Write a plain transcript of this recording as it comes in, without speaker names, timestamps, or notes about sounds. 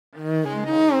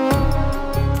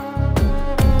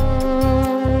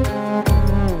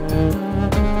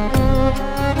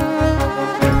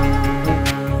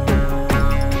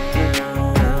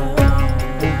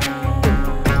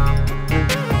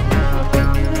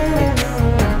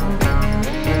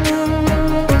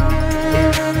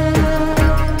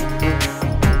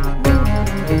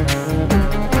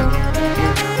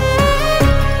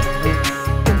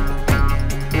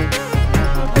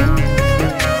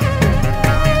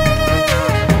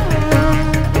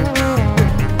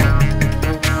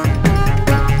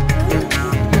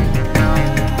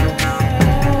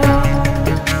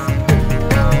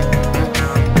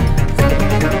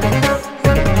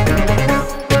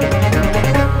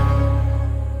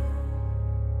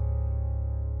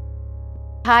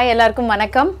Hi, எல்லாருக்கும்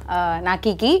வணக்கம். நான்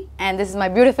Kiki and this is my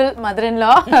beautiful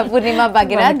mother-in-law Poornima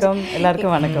Bhagyaraj. வணக்கம்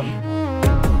எல்லாருக்கும் வணக்கம்.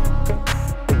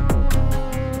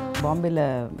 பாம்பேல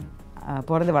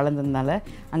பிறந்து வளர்ந்ததுனால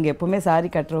அங்கே எப்பவுமே சாரி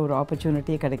கட்டுற ஒரு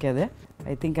ஆப்பர்ச்சுனிட்டியே கிடைக்காது.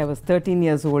 I think I was 13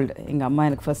 years old. எங்கள் அம்மா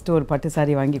எனக்கு ஃபஸ்ட்டு ஒரு பட்டு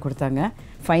சாரி வாங்கி கொடுத்தாங்க.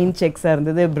 ஃபைன் செக்ஸாக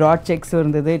இருந்தது, ப்ராட் செக்ஸும்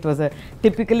இருந்தது. It was a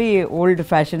typically old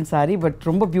fashion sorry, but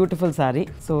ரொம்ப beautiful sorry.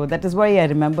 So that is why I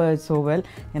remember so well.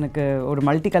 எனக்கு ஒரு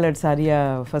மல்டி கலர்ட்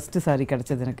சாரியாக ஃபஸ்ட்டு சாரி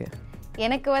கிடச்சது எனக்கு.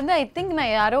 எனக்கு வந்து ஐ திங்க்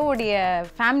நான் யாரோடைய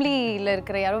ஃபேமிலியில்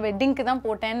இருக்கிற யாரோ வெட்டிங்க்கு தான்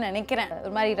போட்டேன்னு நினைக்கிறேன்.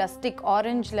 ஒரு மாதிரி ரஸ்டிக்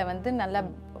ஆரஞ்சில் வந்து நல்லா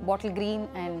bottle green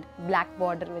and black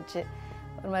border வச்சு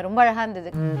ஒரு மாதிரி ரொம்ப அழகாக இருந்தது.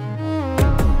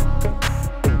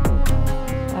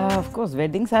 Of course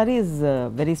wedding sorry is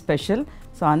very special.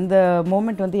 So அந்த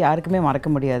மூமெண்ட் வந்து யாருக்குமே மறக்க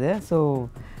முடியாது. ஸோ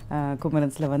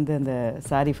குமரன்ஸில் வந்து அந்த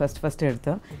சாரி ஃபஸ்ட்டு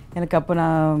எடுத்தோம். எனக்கு அப்போ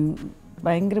நான்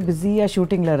பயங்கர பிஸியாக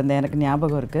ஷூட்டிங்கில் இருந்தேன். எனக்கு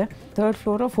ஞாபகம் இருக்குது. 3rd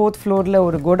ஃப்ளோரோ 4th ஃப்ளோரில்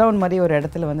ஒரு கோடவுன் மாதிரி ஒரு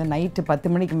இடத்துல வந்து நைட்டு 10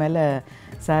 மணிக்கு மேலே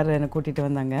சார் என்னை கூட்டிகிட்டு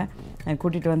வந்தாங்க.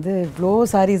 கூட்டிகிட்டு வந்து இவ்வளோ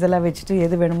சாரீஸ் எல்லாம் வச்சுட்டு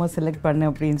எது வேணுமோ செலக்ட் பண்ணு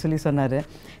அப்படின்னு சொல்லி சொன்னார்.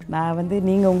 நான் வந்து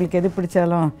நீங்கள் உங்களுக்கு எது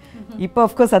பிடிச்சாலும் இப்போ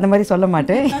ஆஃப்கோர்ஸ் அந்த மாதிரி சொல்ல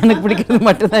மாட்டேன், எனக்கு பிடிக்கிறது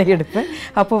மட்டும்தான் எடுப்பேன்.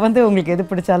 அப்போ வந்து உங்களுக்கு எது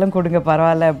பிடிச்சாலும் கொடுங்க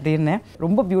பரவாயில்ல அப்படின்னு.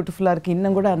 ரொம்ப பியூட்டிஃபுல்லாக இருக்குது.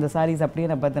 இன்னும் கூட அந்த சாரீஸ் அப்படியே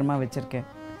நான் பத்திரமா வச்சுருக்கேன்.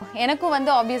 எனக்கும்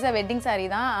வந்து ஆப்வியஸாக வெட்டிங் சாரீ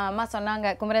தான். அம்மா சொன்னாங்க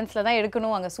குமரன்ஸில் தான்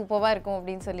எடுக்கணும், அங்கே சூப்பராக இருக்கும்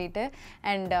அப்படின்னு சொல்லிட்டு.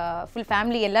 அண்ட் ஃபுல்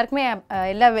ஃபேமிலி எல்லாருக்குமே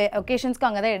எல்லா ஒகேஷன்ஸ்க்கும்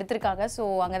அங்கே தான் எடுத்திருக்காங்க. ஸோ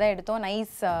அங்கே தான் எடுத்தோம்.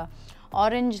 நைஸ்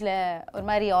ஆரஞ்சில் ஒரு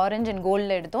மாதிரி ஆரஞ்ச் அண்ட்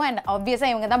கோல்டில் எடுத்தோம். அண்ட்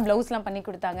ஆப்வியஸாக இவங்க தான் ப்ளவுஸ்லாம் பண்ணி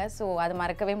கொடுத்தாங்க. ஸோ அது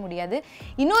மறக்கவே முடியாது.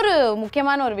 இன்னொரு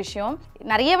முக்கியமான ஒரு விஷயம்,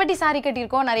 நிறைய வாட்டி சாரீ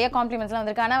கட்டியிருக்கோம், நிறைய காம்ப்ளிமெண்ட்ஸ்லாம்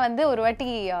வந்திருக்கு. ஆனால் வந்து ஒரு வாட்டி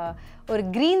ஒரு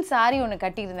க்ரீன் சாரீ ஒன்று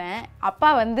கட்டியிருந்தேன். அப்பா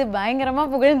வந்து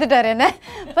பயங்கரமாக புகழ்ந்துட்டார் என்ன,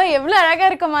 இப்போ எவ்வளோ அழகாக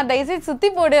இருக்குமா, தயவுசெய்து சுற்றி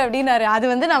போடு அப்படின்னாரு. அது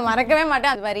வந்து நான் மறக்கவே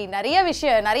மாட்டேன். அது மாதிரி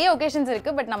நிறைய ஒகேஷன்ஸ்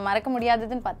இருக்குது. பட் நான் மறக்க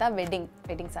முடியாததுன்னு பார்த்தா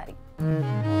வெட்டிங் சாரீ.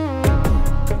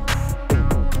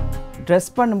 ட்ரெஸ்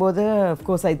பண்ணும்போது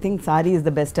of course I think sorry is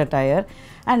the best attire.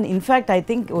 And in fact I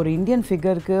think ஒரு இந்தியன்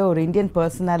ஃபிகருக்கு, ஒரு இந்தியன்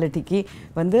பர்சனாலிட்டிக்கு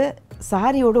வந்து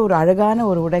சாரியோட ஒரு அழகான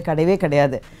ஒரு உடை கிடையவே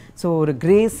கிடையாது. ஸோ ஒரு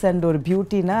கிரேஸ் அண்ட் ஒரு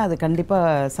பியூட்டினா அது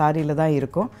கண்டிப்பாக சாரியில் தான்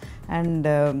இருக்கும். அண்ட்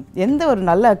எந்த ஒரு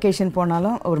நல்ல அக்கேஷன்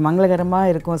போனாலும் ஒரு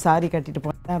மங்களகரமாக இருக்கும். சாரி கட்டிட்டு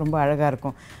போனால் ரொம்ப அழகாக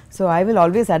இருக்கும். So I will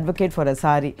always advocate for a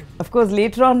sorry. Of course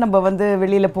later on நம்ம வந்து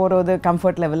வெளியில் போகிறது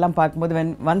கம்ஃபர்ட் லெவல்லாம் பார்க்கும்போது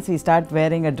once we start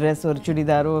wearing a dress, ஒரு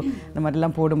சுடிதாரோ இந்த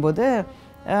மாதிரிலாம் போடும்போது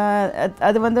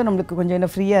அது வந்து நம்மளுக்கு கொஞ்சம்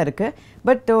இன்னும் ஃப்ரீயாக இருக்குது.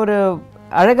 பட் ஒரு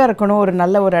அழகாக இருக்கணும், ஒரு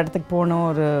நல்ல ஒரு இடத்துக்கு போகணும்,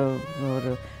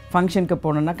 ஒரு ஃபங்க்ஷனுக்கு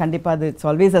போகணுன்னா கண்டிப்பாக அது இட்ஸ்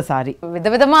ஆல்வேஸ் அ சாரி.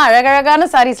 விதவிதமாக அழகழகான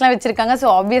சாரீஸ்லாம் வச்சுருக்காங்க. ஸோ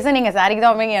ஆப்வியஸாக நீங்கள் சாரிக்கு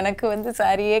தான் வைங்க. எனக்கு வந்து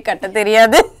சாரியே கட்ட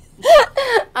தெரியாது.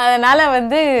 அதனால்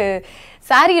வந்து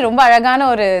சாரி ரொம்ப அழகான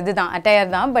ஒரு இதுதான்,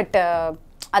 அட்டையர் தான். பட்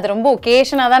அது ரொம்ப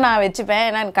ஒகேஷனாக தான் நான் வச்சுப்பேன்.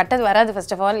 ஏன்னா எனக்கு கட்டது வராது.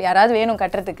 ஃபர்ஸ்ட் ஆஃப் ஆல் யாராவது வேணும்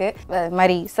கட்டுறதுக்கு.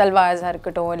 மாதிரி சல்வார்ஸாக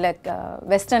இருக்கட்டும், இல்லை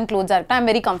வெஸ்டர்ன் க்ளோத்ஸாக இருக்கட்டும், I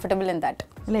am very comfortable in that.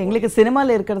 இல்லை, எங்களுக்கு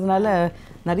சினிமாவில் இருக்கிறதுனால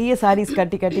நிறைய சாரீஸ்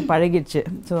கட்டி பழகிடுச்சு.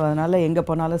 ஸோ அதனால் எங்கே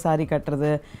போனாலும் சாரீ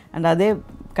கட்டுறது அண்ட் அதே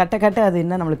கட்ட அது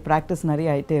இன்னும் நம்மளுக்கு ப்ராக்டிஸ்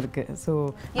நிறைய ஆகிட்டே இருக்குது. ஸோ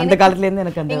அந்த காலத்துலேருந்து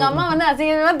எனக்கு அந்த எங்கள் அம்மா வந்து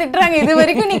அசிங்கமாக திட்டுறாங்க, இது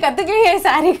வரைக்கும் நீ கற்றுக்கலையே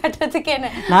சாரீ கட்டுறதுக்கு.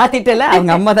 என்ன நான் திட்டலை,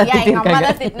 அவங்க அம்மா தான்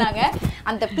திட்டினாங்க.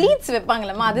 அந்த ப்ளீட்ஸ்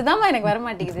வைப்பாங்களம்மா, அதுதான் எனக்கு வர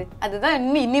மாட்டேங்குது. அதுதான்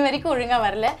இன்னி வரைக்கும் ஒழுங்காக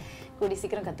வரல. கூடி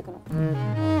சீக்கிரம் கற்றுக்கணும்.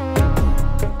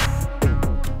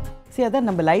 சரி, அதான்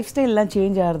நம்ம லைஃப் ஸ்டைல்லாம்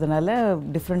சேஞ்ச் ஆகிறதுனால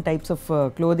டிஃப்ரெண்ட் டைப்ஸ் ஆஃப்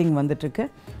க்ளோதிங் வந்துட்டுருக்கு.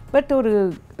 பட்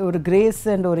ஒரு கிரேஸ்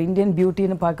அண்ட் ஒரு இந்தியன்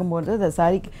பியூட்டின்னு பார்க்கும்போது அந்த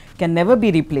sorry can never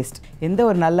be replaced. எந்த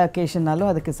ஒரு நல்ல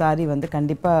அக்கேஷன்னாலும் அதுக்கு சாரி வந்து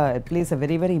கண்டிப்பாக it plays a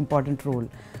very very important role.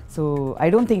 So I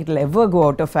don't think it will ever go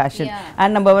out of fashion.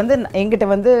 And நம்ம வந்து எங்கிட்ட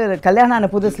வந்து கல்யாணம் ஆன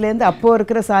புதுசுலேருந்து அப்போது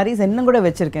இருக்கிற சாரீஸ் இன்னும் கூட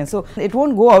வச்சுருக்கேன். So it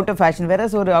won't go out of fashion. வேற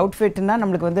ஒரு அவுட்ஃபிட்னா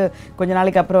நம்மளுக்கு வந்து கொஞ்ச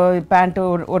நாளைக்கு அப்புறம் பேண்ட்டு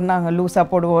ஒரு நாள் லூஸாக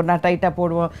போடுவோம், ஒரு நாள் டைட்டாக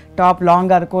போடுவோம், டாப்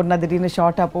லாங்காக இருக்கும், ஒரு நாள் திடீர்னு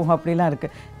ஷார்ட்டாக போகும், அப்படிலாம்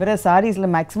இருக்குது. வேறு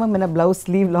சாரீஸில் மேக்ஸிமம் என்ன ப்ளவுஸ்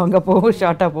ஸ்லீவ் லாங்காக போகும்,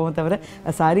 ஷார்ட்டாக போகும். தவிர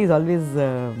sorry is always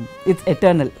it's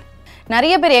eternal.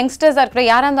 நிறைய பேர் யங்ஸ்டர்ஸாக இருக்கிற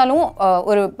யாராக இருந்தாலும்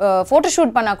ஒரு ஃபோட்டோ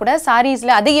ஷூட் பண்ணால் கூட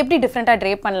சாரீஸில் அதை எப்படி டிஃப்ரெண்ட்டாக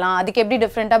ட்ரேப் பண்ணலாம், அதுக்கு எப்படி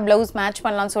டிஃப்ரெண்ட்டாக ப்ளவுஸ் மேட்ச்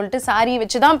பண்ணலாம்னு சொல்லிட்டு சாரீ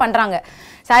வச்சு தான் பண்ணுறாங்க.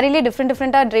 சாரிலே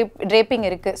டிஃப்ரெண்ட்டாக ட்ரேப்பிங்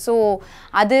இருக்குது. ஸோ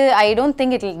அது I don't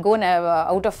think it will go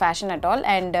out of fashion at all.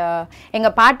 And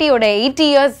எங்கள் பாட்டியோட 80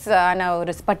 years நான்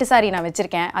ஒரு பட்டு சாரி நான்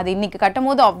வச்சுருக்கேன். அது இன்னைக்கு கட்டும்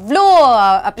போது அவ்வளோ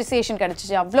அப்ரிசியேஷன்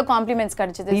கிடச்சிச்சு, அவ்வளோ காம்ப்ளிமெண்ட்ஸ்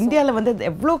கிடச்சிது. இந்தியாவில் வந்து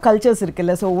எவ்வளோ கல்ச்சர்ஸ்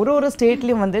இருக்குல்ல. ஸோ ஒரு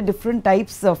ஸ்டேட்லேயும் வந்து different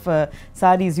types of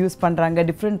saris use பண்ணுறாங்க,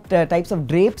 different types types of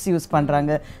drapes use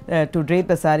பண்ணுறாங்க டு drape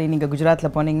a saree. நீங்கள்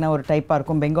குஜராத்தில் போனீங்கன்னா ஒரு டைப்பாக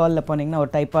இருக்கும், பெங்காலில் போனீங்கன்னா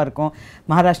ஒரு டைப்பாக இருக்கும்,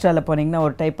 மகாராஷ்டிராவில் போனீங்கன்னா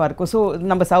ஒரு டைப்பாக இருக்கும். ஸோ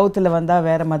நம்ம சவுத்தில் வந்தால்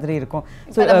வேறு மாதிரி இருக்கும்.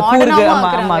 ஸோ கூர்கு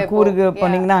ஆமாம் கூர்கு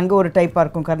போனீங்கன்னா அங்கே ஒரு டைப்பாக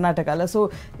இருக்கும் கர்நாடகாவில். ஸோ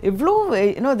இவ்வளோ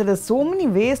there is so many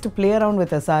ways to play around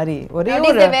with a saree. ஒரே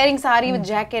ஒரு wearing saree with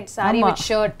jacket, saree with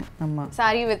shirt,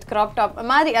 saree with crop top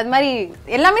மாதிரி அது மாதிரி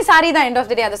எல்லாமே saree தான். end of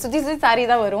the day அத சுத்தி saree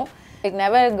தான் வரும். It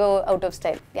never go out of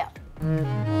style. Yeah.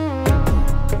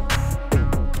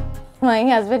 My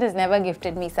husband has never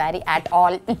gifted me saree at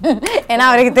all. ஏன்னா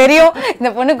அவருக்கு தெரியும் இந்த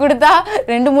பொண்ணு கொடுத்தா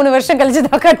 2-3 வருஷம் கழிச்சு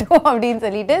தான் கட்டுவோம் அப்படின்னு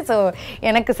சொல்லிட்டு. ஸோ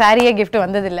எனக்கு சாரியே gift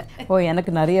வந்ததில்லை.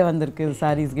 எனக்கு நிறைய வந்திருக்கு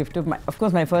saris gift.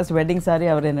 Of course my first wedding sorry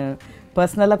அவர் என்ன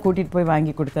பர்சனலாக கூட்டிகிட்டு போய்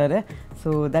வாங்கி கொடுத்தாரு. So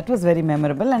that was very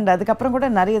memorable. And அதுக்கப்புறம் கூட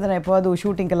நிறைய தடவை எப்போது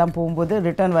ஷூட்டிங்கெல்லாம் போகும்போது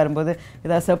ரிட்டர்ன் வரும்போது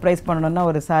ஏதாவது சர்ப்ரைஸ் பண்ணணுன்னா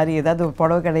ஒரு சாரி ஏதாவது ஒரு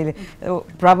புடவை கடையில்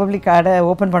ப்ராபப்ளி கடை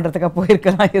ஓப்பன் பண்ணுறதுக்காக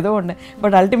போயிருக்கலாம் ஏதோ ஒன்று.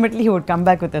 But ultimately he would come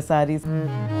back with the sarees.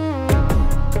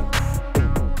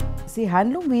 See,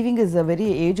 handloom weaving is a very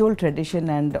age-old tradition,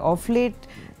 and of late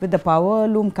with the power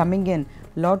loom coming in,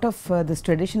 lot of this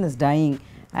tradition is dying.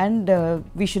 And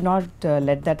we should not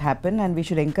let that happen, and we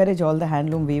should encourage all the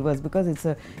handloom weavers, because it's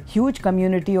a huge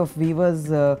community of weavers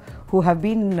who have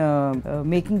been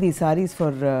making these sarees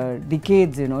for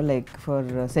decades, like for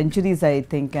centuries I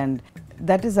think. And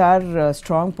that is our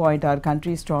strong point, our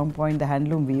country's strong point, the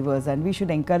handloom weavers, and we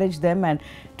should encourage them and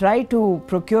try to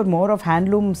procure more of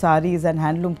handloom sarees and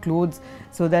handloom clothes,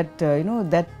 so that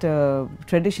that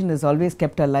tradition is always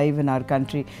kept alive in our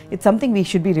country. It's something we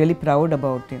should be really proud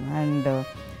about, and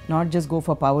not just go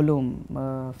for power loom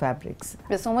fabrics.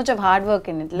 There's so much of hard work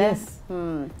in it. Yes.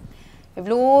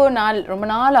 இவ்வளோ நாள் ரொம்ப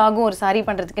நாள் ஆகும் ஒரு sorry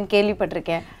பண்ணுறதுக்குன்னு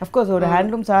கேள்விப்பட்டிருக்கேன். Of course ஒரு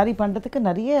handloom sorry பண்ணுறதுக்கு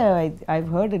நிறைய I've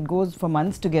heard it goes for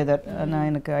months together. நான்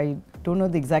எனக்கு I don't know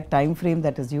the exact time frame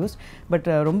that is used. But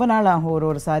ரொம்ப நாள் ஆகும்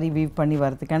ஒரு சாரி வீவ் பண்ணி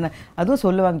வரதுக்கு. ஆனால் அதுவும்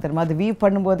சொல்லுவாங்க தெரியுமா, அது வீவ்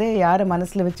பண்ணும்போதே யாரை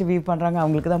மனசில் வச்சு வீவ் பண்ணுறாங்க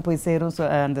அவங்களுக்கு தான் போய் சேரும்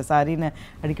அந்த சாரின்னு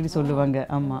அடிக்கடி சொல்லுவாங்க.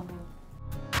 ஆமாம்.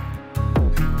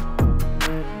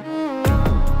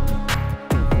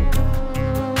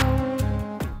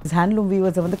 handloom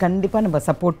weavers வந்து கண்டிப்பாக நம்ம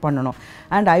சப்போர்ட் பண்ணணும்.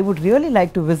 And I would really like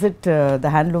to visit the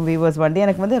handloom weavers one day.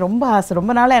 எனக்கு வந்து ரொம்ப ஆசை,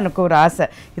 ரொம்ப நாளாக எனக்கு ஒரு ஆசை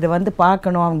இதை வந்து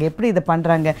பார்க்கணும், அவங்க எப்படி இதை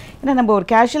பண்ணுறாங்க. ஏன்னா நம்ம ஒரு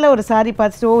கேஷுவலாக ஒரு சாரி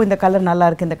பார்த்துட்டு இந்த கலர் நல்லா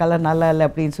இருக்குது, இந்த கலர் நல்லா இல்லை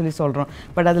அப்படின்னு சொல்கிறோம்.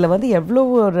 பட் அதில் வந்து எவ்வளோ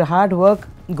ஒரு hard work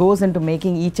goes in to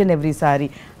making each and every sorry.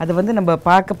 அதை வந்து நம்ம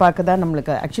பார்க்க தான்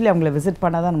நம்மளுக்கு ஆக்சுவலி அவங்கள விசிட்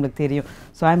பண்ணால் தான் நம்மளுக்கு தெரியும்.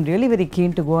 So I am really very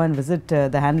keen to go and visit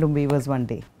the handloom weavers one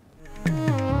day.